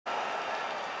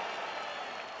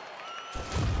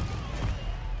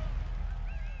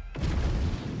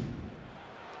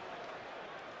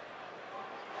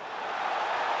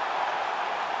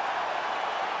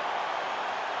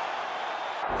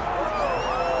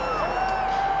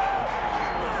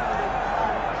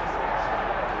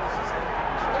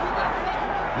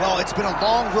Well, it's been a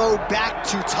long road back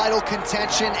to title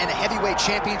contention and a heavyweight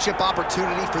championship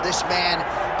opportunity for this man,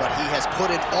 but he has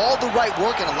put in all the right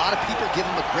work, and a lot of people give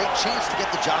him a great chance to get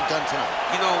the job done tonight.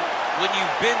 You know, when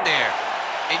you've been there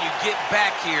and you get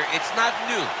back here, it's not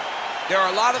new. There are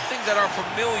a lot of things that are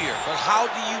familiar, but how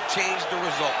do you change the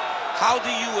result? How do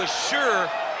you assure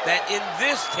that in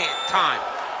this time,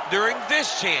 during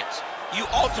this chance, you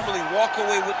ultimately walk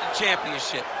away with the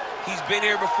championship? He's been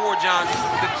here before, John.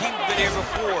 The team's been here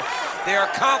before. They are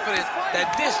confident that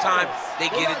this time they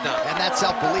get it done. And that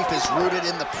self-belief is rooted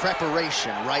in the preparation,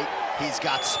 right? He's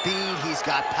got speed, he's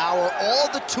got power,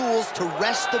 all the tools to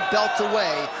wrest the belt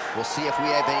away. We'll see if we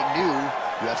have a new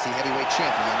UFC heavyweight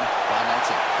champion by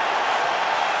night's end.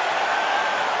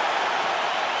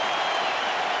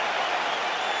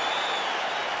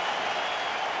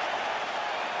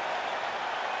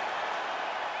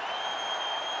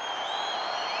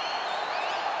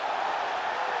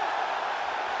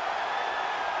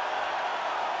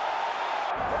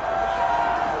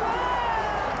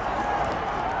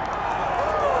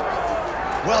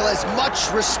 Well, as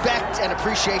much respect and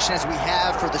appreciation as we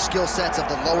have for the skill sets of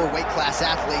the lower weight class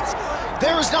athletes,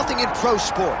 there is nothing in pro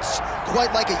sports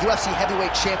quite like a UFC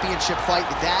heavyweight championship fight.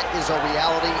 That is a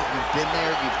reality. You've been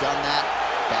there, you've done that.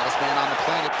 Baddest man on the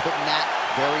planet, putting that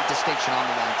very distinction on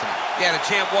the line tonight. Yeah, the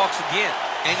champ walks again,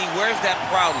 and he wears that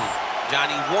proudly.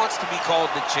 Johnny wants to be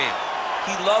called the champ.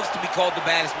 He loves to be called the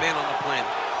baddest man on the planet.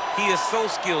 He is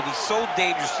so skilled, he's so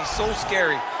dangerous, he's so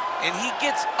scary, and he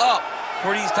gets up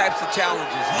for these types of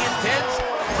challenges. He intends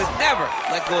to never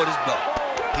let go of his belt.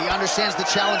 He understands the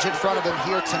challenge in front of him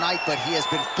here tonight, but he has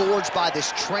been forged by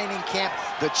this training camp,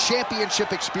 the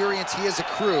championship experience he has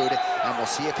accrued, and we'll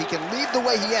see if he can lead the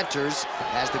way he enters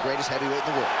as the greatest heavyweight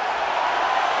in the world.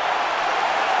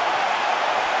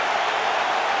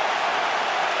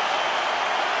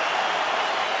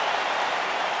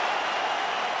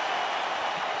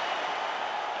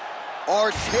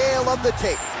 Our tale of the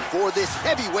tape for this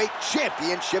heavyweight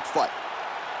championship fight.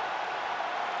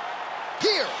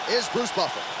 Here is Bruce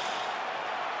Buffer.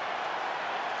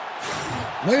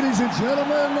 Ladies and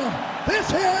gentlemen, this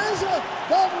is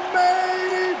the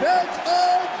main event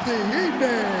of the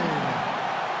evening.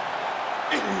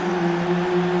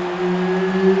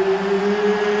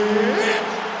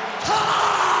 It's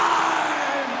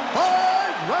time!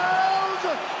 5 rounds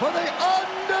for the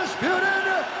undisputed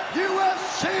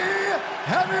UFC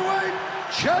Heavyweight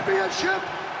Championship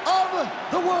of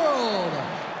the world.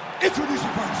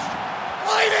 Introducing first,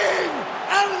 fighting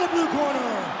out of the blue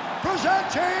corner,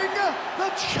 presenting the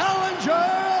challenger,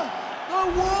 the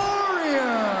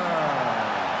Warrior.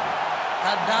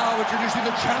 And now introducing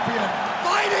the champion,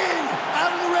 fighting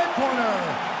out of the red corner.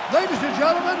 Ladies and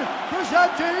gentlemen,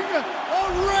 presenting the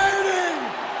reigning,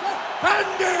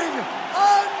 defending,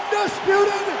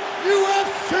 undisputed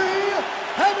UFC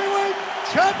Heavyweight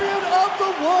Champion of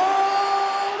the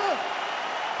world,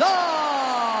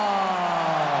 Tong.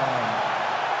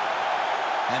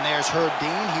 And there's Herb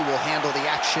Dean. He will handle the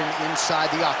action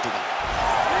inside the octagon.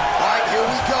 All right, here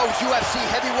we go. UFC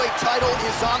heavyweight title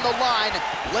is on the line.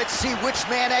 Let's see which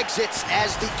man exits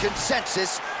as the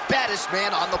consensus baddest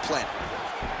man on the planet.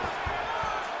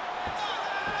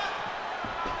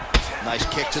 Nice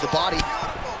kick to the body.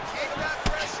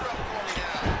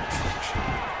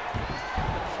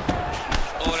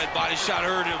 Oh, that body shot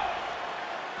hurt him.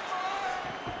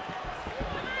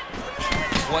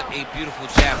 What a beautiful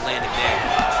jab landed there.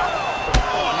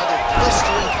 Oh, another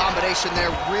blistering combination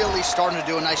there, really starting to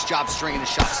do a nice job stringing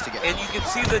his shots together. And you can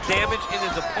see the damage in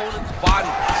his opponent's body,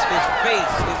 his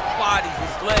face, his body,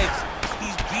 his legs.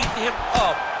 He's beating him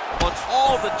up on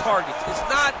all the targets. It's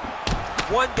not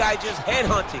one guy just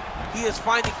headhunting. He is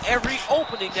finding every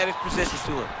opening that is presented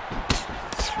to him.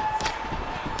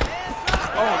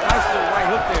 Oh, nice little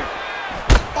right hook there.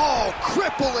 Oh,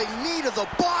 crippling knee to the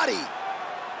body.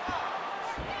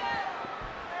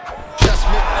 Just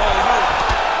missed.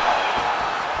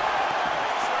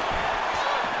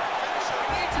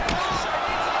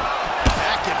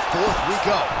 Back and forth we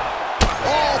go.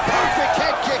 Oh, perfect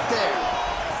head kick there.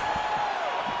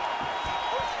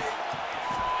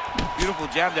 Beautiful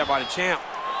jab there by the champ.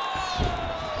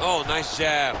 Oh, nice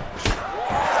jab.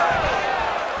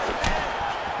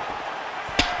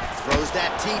 Throws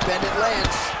that deep and it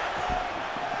lands.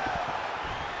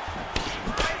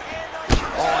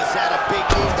 Oh, is that a big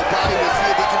knee to the body? We'll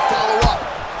see if he can follow up.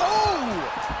 Oh!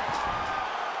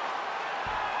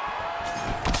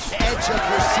 Edge of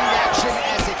your seat action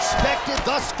as expected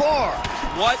thus far.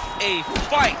 What a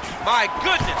fight. My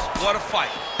goodness, what a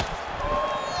fight.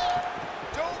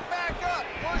 Don't back up.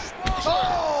 Push forward.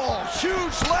 Oh,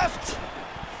 huge left.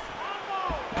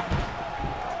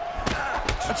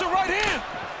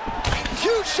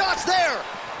 Huge shots there.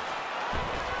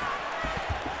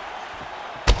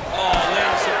 Oh,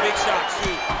 landed some big shots,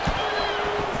 too.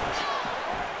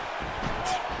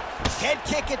 Head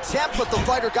kick attempt, but the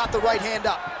fighter got the right hand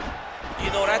up. You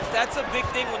know, that's a big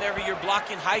thing whenever you're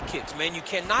blocking high kicks, man. You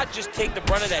cannot just take the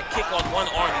brunt of that kick on one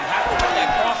arm. You have to put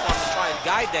that cross arm to try and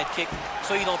guide that kick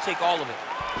so you don't take all of it.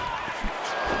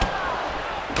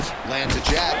 Lands a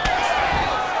jab.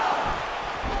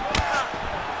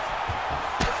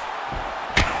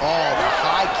 Oh, the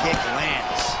high kick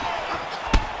lands.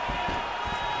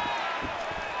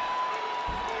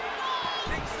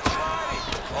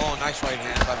 Oh, nice right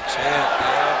hand by the champ.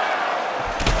 Yeah.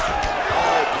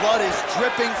 Blood is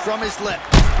dripping from his lip.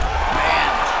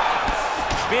 Man.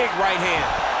 Big right hand.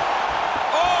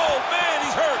 Oh, man,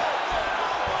 he's hurt.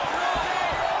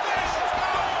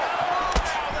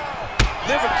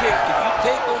 Liver kick. If you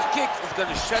take those kicks, it's going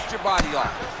to shut your body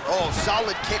off. Oh,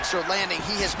 solid kicks are landing.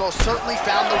 He has most certainly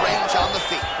found the range on the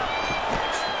feet.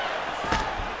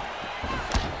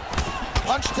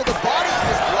 Punch to the body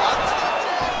is blocked.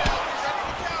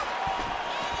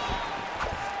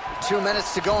 2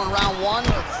 minutes to go in round one.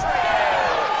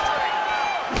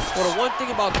 Well, the one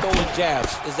thing about throwing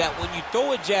jabs is that when you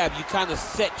throw a jab, you kind of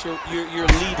set your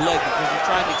lead leg because you're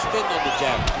trying to extend on the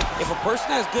jab. If a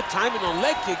person has good timing on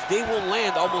leg kicks, they will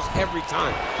land almost every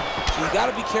time. So you got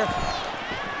to be careful.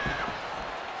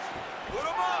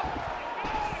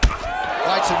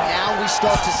 All right, so now we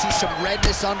start to see some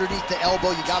redness underneath the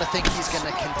elbow. You got to think he's going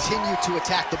to continue to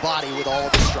attack the body with all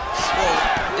of his strikes. Well,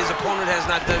 his opponent has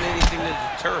not done anything to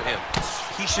deter him.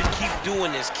 He should keep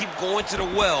doing this, keep going to the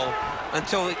well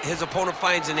until his opponent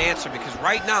finds an answer, because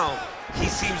right now, he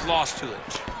seems lost to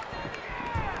it.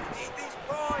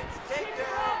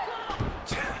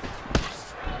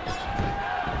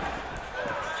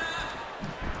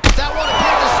 That one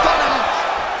appeared to stun him.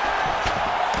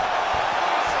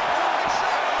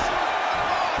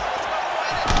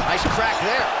 Nice crack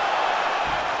there.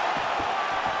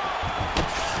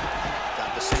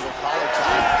 Got the single collar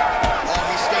tie. Oh,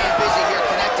 he's staying busy here,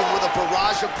 connecting with a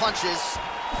barrage of punches.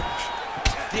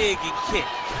 Dig and kick.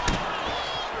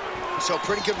 So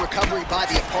pretty good recovery by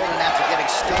the opponent after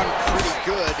getting stunned pretty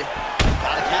good.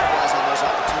 Gotta capitalize on those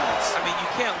opportunities. I mean,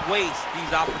 you can't waste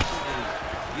these opportunities.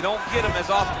 You don't get them as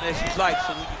often as you'd like.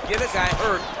 So when you get a guy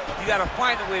hurt, you gotta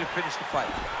find a way to finish the fight.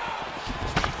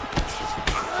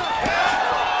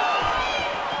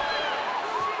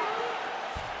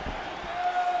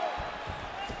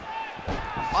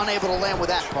 Unable to land with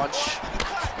that punch.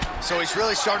 So he's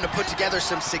really starting to put together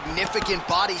some significant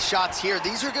body shots here.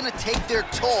 These are going to take their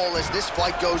toll as this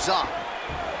fight goes on.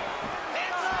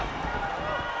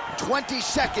 20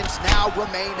 seconds now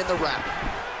remain in the round.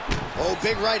 Oh,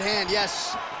 big right hand,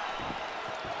 yes.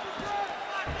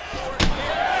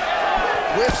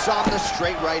 Whiffs on the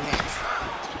straight right hand.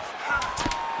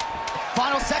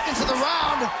 Final seconds of the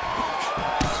round.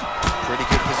 Pretty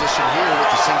good position here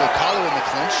with the single collar in the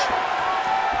clinch.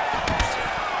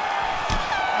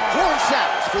 Horn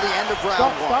sounds for the end of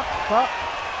round one. Stop.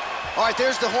 All right,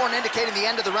 there's the horn indicating the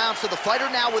end of the round. So the fighter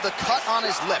now with a cut on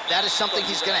his lip. That is something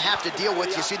he's going to have to deal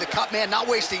with. You see the cut man not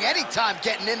wasting any time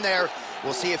getting in there.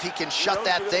 We'll see if he can shut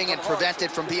that thing and prevent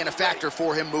it from being a factor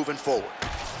for him moving forward.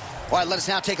 All right, let us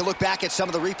now take a look back at some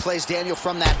of the replays, Daniel,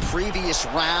 from that previous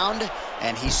round.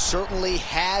 And he certainly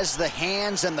has the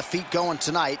hands and the feet going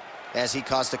tonight as he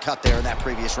caused a cut there in that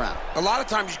previous round. A lot of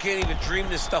times you can't even dream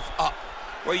this stuff up,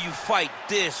 where you fight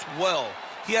this well.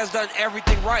 He has done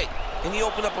everything right, and he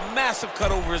opened up a massive cut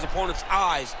over his opponent's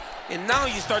eyes. And now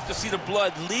you start to see the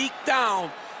blood leak down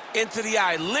into the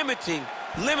eye, limiting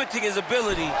his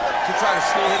ability to try to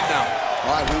slow him down.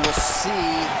 All right, we will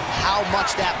see how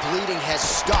much that bleeding has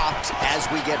stopped as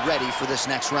we get ready for this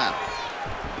next round.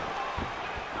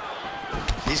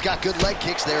 He's got good leg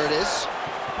kicks. There it is.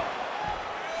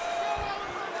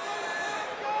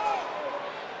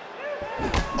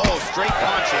 Oh, straight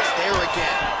punch. It's there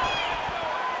again.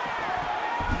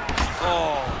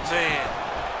 Oh, man.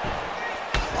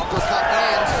 Uppercut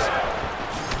lands.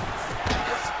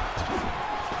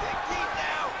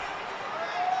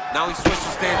 Now he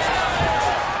switches stances.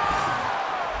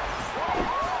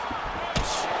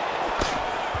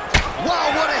 Wow,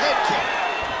 what a head kick.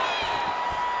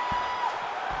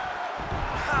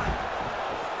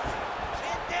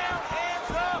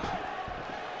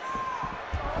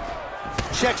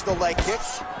 Checks the leg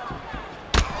kicks.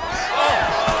 Oh,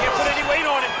 can't put any weight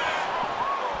on it.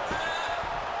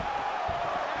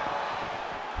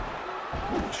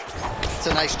 It's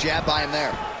a nice jab by him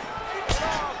there.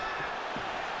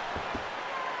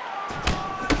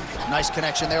 Nice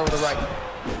connection there with the right.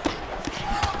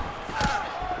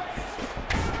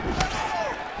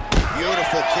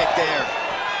 Beautiful kick there.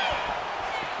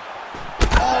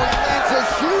 Oh, he lands a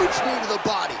huge knee to the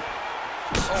body.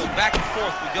 Oh, back and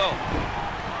forth we go.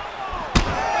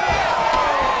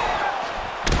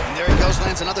 And there he goes,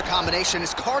 lands another combination.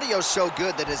 His cardio's so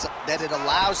good that it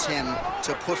allows him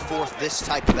to put forth this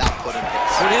type of output and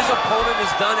pace. When his opponent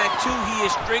is done at 2, he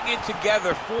is stringing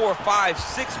together 4, 5,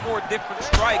 6 more different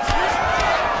strikes.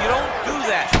 You don't do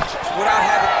that without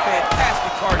having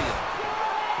fantastic cardio.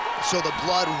 So the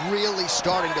blood really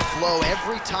starting to flow.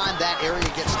 Every time that area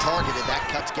gets targeted, that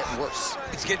cut's getting worse.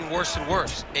 It's getting worse and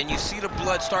worse, and you see the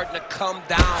blood starting to come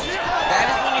down. That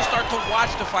is when you start to watch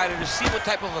the fighter to see what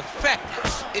type of effect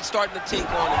it's starting to take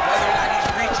on him, whether or not he's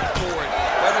reaching for it,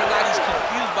 whether or not he's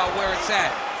confused about where it's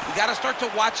at. You got to start to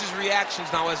watch his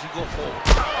reactions now as we go forward.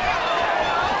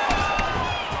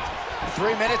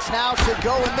 3 minutes now to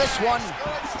go in this one.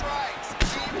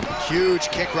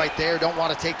 Huge kick right there. Don't want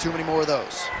to take too many more of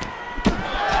those.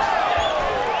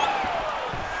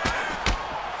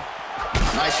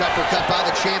 Nice uppercut by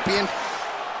the champion.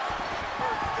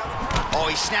 Oh,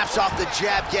 he snaps off the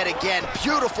jab yet again.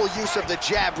 Beautiful use of the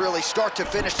jab, really, start to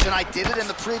finish tonight. Did it in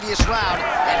the previous round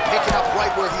and picking up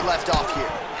right where he left off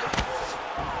here.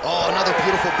 Oh, another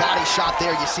beautiful body shot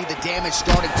there. You see the damage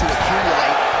starting to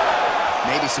accumulate.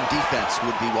 Maybe some defense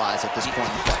would be wise at this point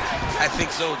in the fight. I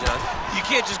think so, John. You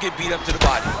can't just get beat up to the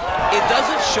body. It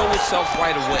doesn't show itself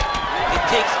right away. It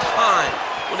takes time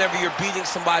whenever you're beating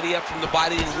somebody up from the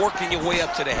body and working your way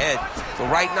up to the head.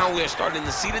 But right now we are starting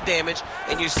to see the damage,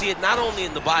 and you see it not only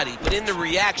in the body, but in the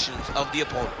reactions of the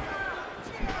opponent.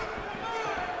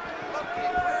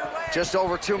 Just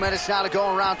over 2 minutes now to go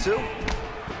in round 2.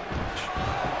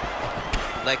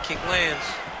 Leg kick lands.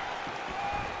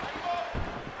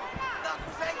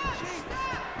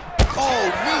 Oh,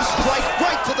 knee strike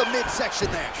right to the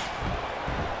midsection there.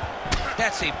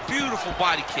 That's a beautiful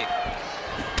body kick.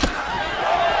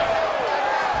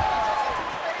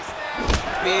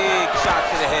 Big shot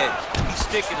to the head. He's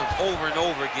sticking him over and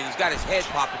over again. He's got his head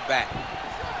popping back.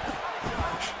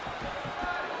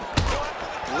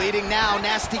 Bleeding now,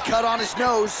 nasty cut on his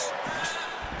nose.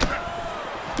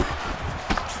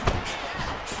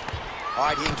 All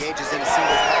right, he engages in a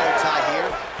single collar tie here.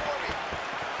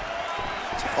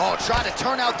 Oh, trying to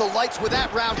turn out the lights with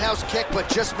that roundhouse kick, but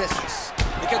just misses.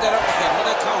 Look at that uppercut. Look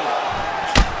at that Tong.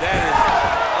 That is,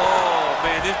 oh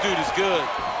man, this dude is good.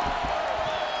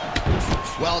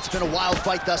 Well, it's been a wild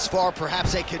fight thus far.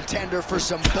 Perhaps a contender for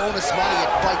some bonus money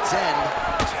at fight's end.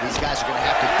 These guys are going to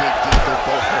have to dig deep. They're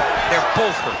both hurt. They're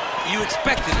both hurt. You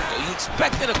expected it, though. You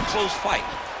expected a close fight.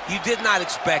 You did not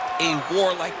expect a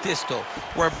war like this, though,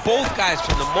 where both guys,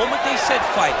 from the moment they said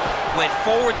fight, went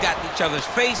forward, got in each other's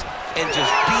face, and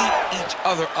just beat each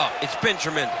other up. It's been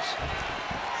tremendous.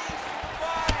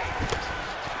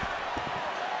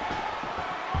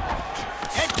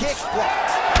 Head kick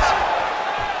blocked.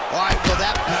 All right, well,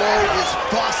 that blow is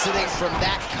fauceting from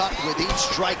that cut with each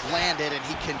strike landed, and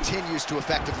he continues to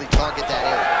effectively target that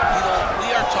area. You know,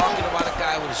 we are talking about a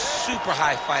guy with a super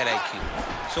high fight IQ.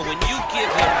 So when you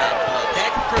give him that blood,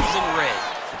 that crimson red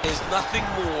is nothing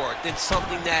more than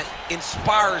something that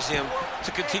inspires him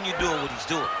to continue doing what he's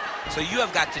doing. So you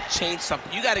have got to change something.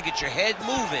 You got to get your head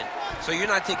moving so you're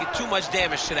not taking too much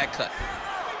damage to that cut.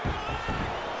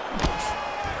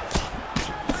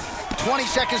 20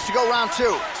 seconds to go, round 2.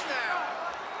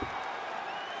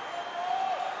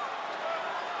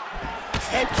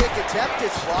 Head kick attempt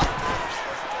is blocked.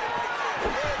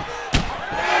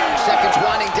 Seconds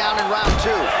winding down in round 2.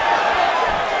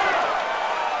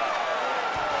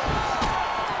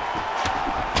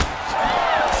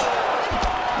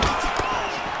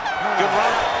 Good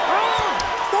run.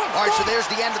 All right, so there's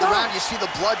the end of the round. You see the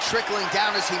blood trickling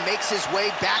down as he makes his way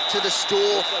back to the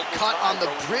stool. Cut on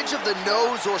the bridge of the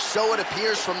nose, or so it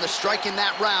appears from the strike in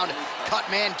that round. Cut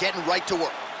man getting right to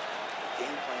work.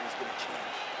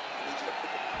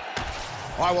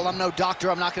 All right, well, I'm no doctor.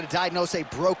 I'm not going to diagnose a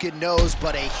broken nose,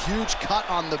 but a huge cut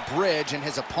on the bridge, and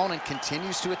his opponent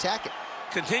continues to attack it.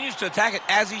 Continues to attack it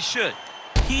as he should.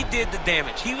 He did the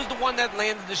damage. He was the one that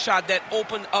landed the shot that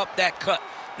opened up that cut.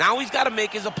 Now he's got to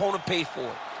make his opponent pay for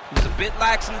it. He was a bit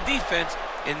lax in the defense,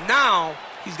 and now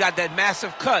he's got that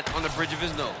massive cut on the bridge of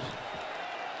his nose.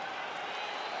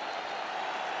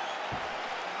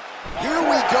 Here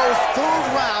we go, third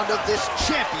round of this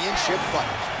championship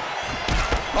fight.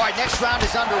 All right, next round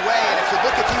is underway, and if you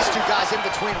look at these two guys in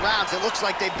between rounds, it looks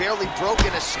like they've barely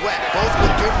broken a sweat. Both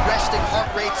with good resting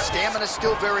heart rates, stamina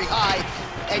still very high,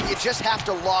 and you just have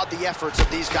to laud the efforts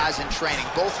of these guys in training.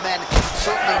 Both men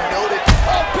certainly noted.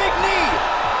 Oh, big knee!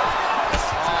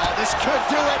 Oh, this could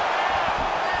do it.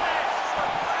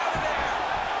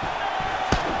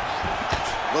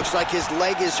 Looks like his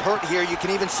leg is hurt here. You can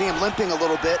even see him limping a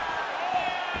little bit.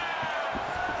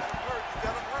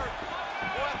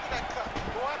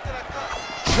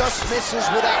 Just misses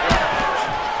with that one.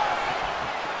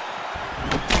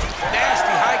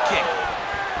 Nasty high kick.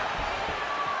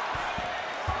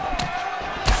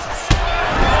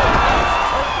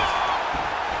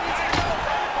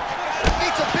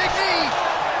 Needs a big knee.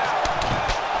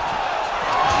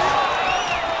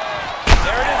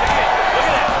 There it is again. Look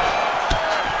at that.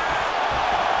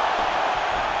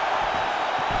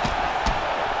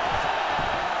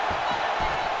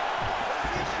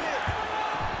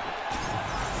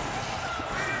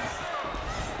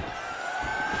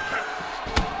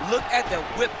 Look at the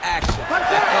whip action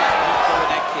that comes from throwing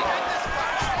that kick.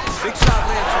 Big shot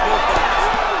lands for both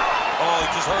guys. Oh, he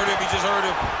just hurt him. He just hurt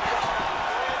him.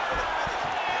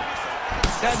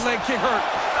 That leg kick hurt.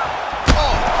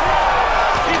 Oh,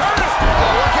 He hurt him.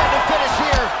 oh, we're getting a finish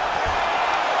here.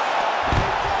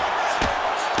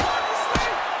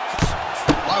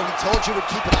 Why, we told you we'd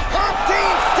keep it up. Herb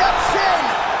Dean steps in.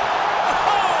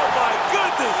 Oh, my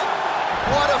goodness.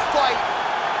 What a fight.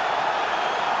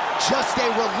 Just a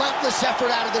relentless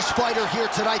effort out of this fighter here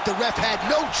tonight. The ref had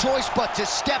no choice but to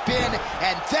step in,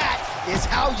 and that is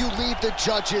how you leave the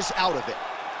judges out of it.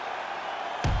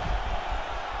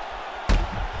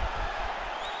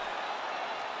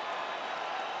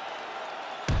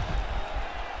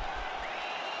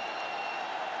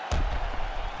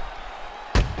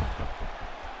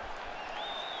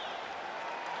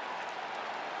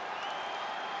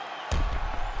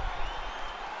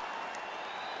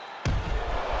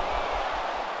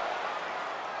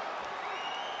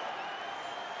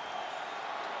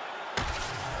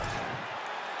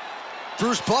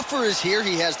 Bruce Buffer is here.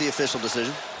 He has the official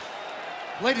decision.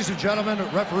 Ladies and gentlemen,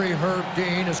 referee Herb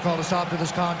Dean has called a stop to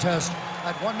this contest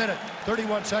at 1 minute,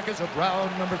 31 seconds of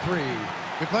round number 3.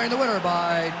 Declaring the winner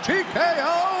by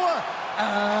TKO,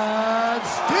 and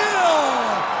still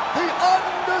the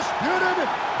undisputed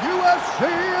UFC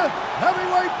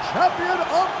heavyweight champion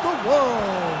of the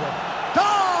world,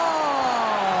 Tong!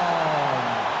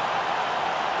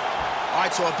 All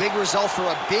right, so a big result for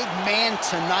a big man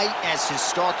tonight as his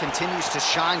star continues to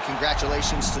shine.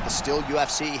 Congratulations to the still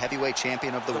UFC heavyweight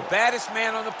champion of the world. The baddest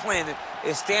man on the planet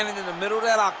is standing in the middle of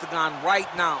that octagon right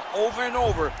now. Over and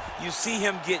over, you see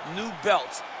him get new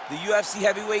belts. The UFC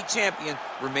heavyweight champion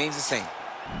remains the same.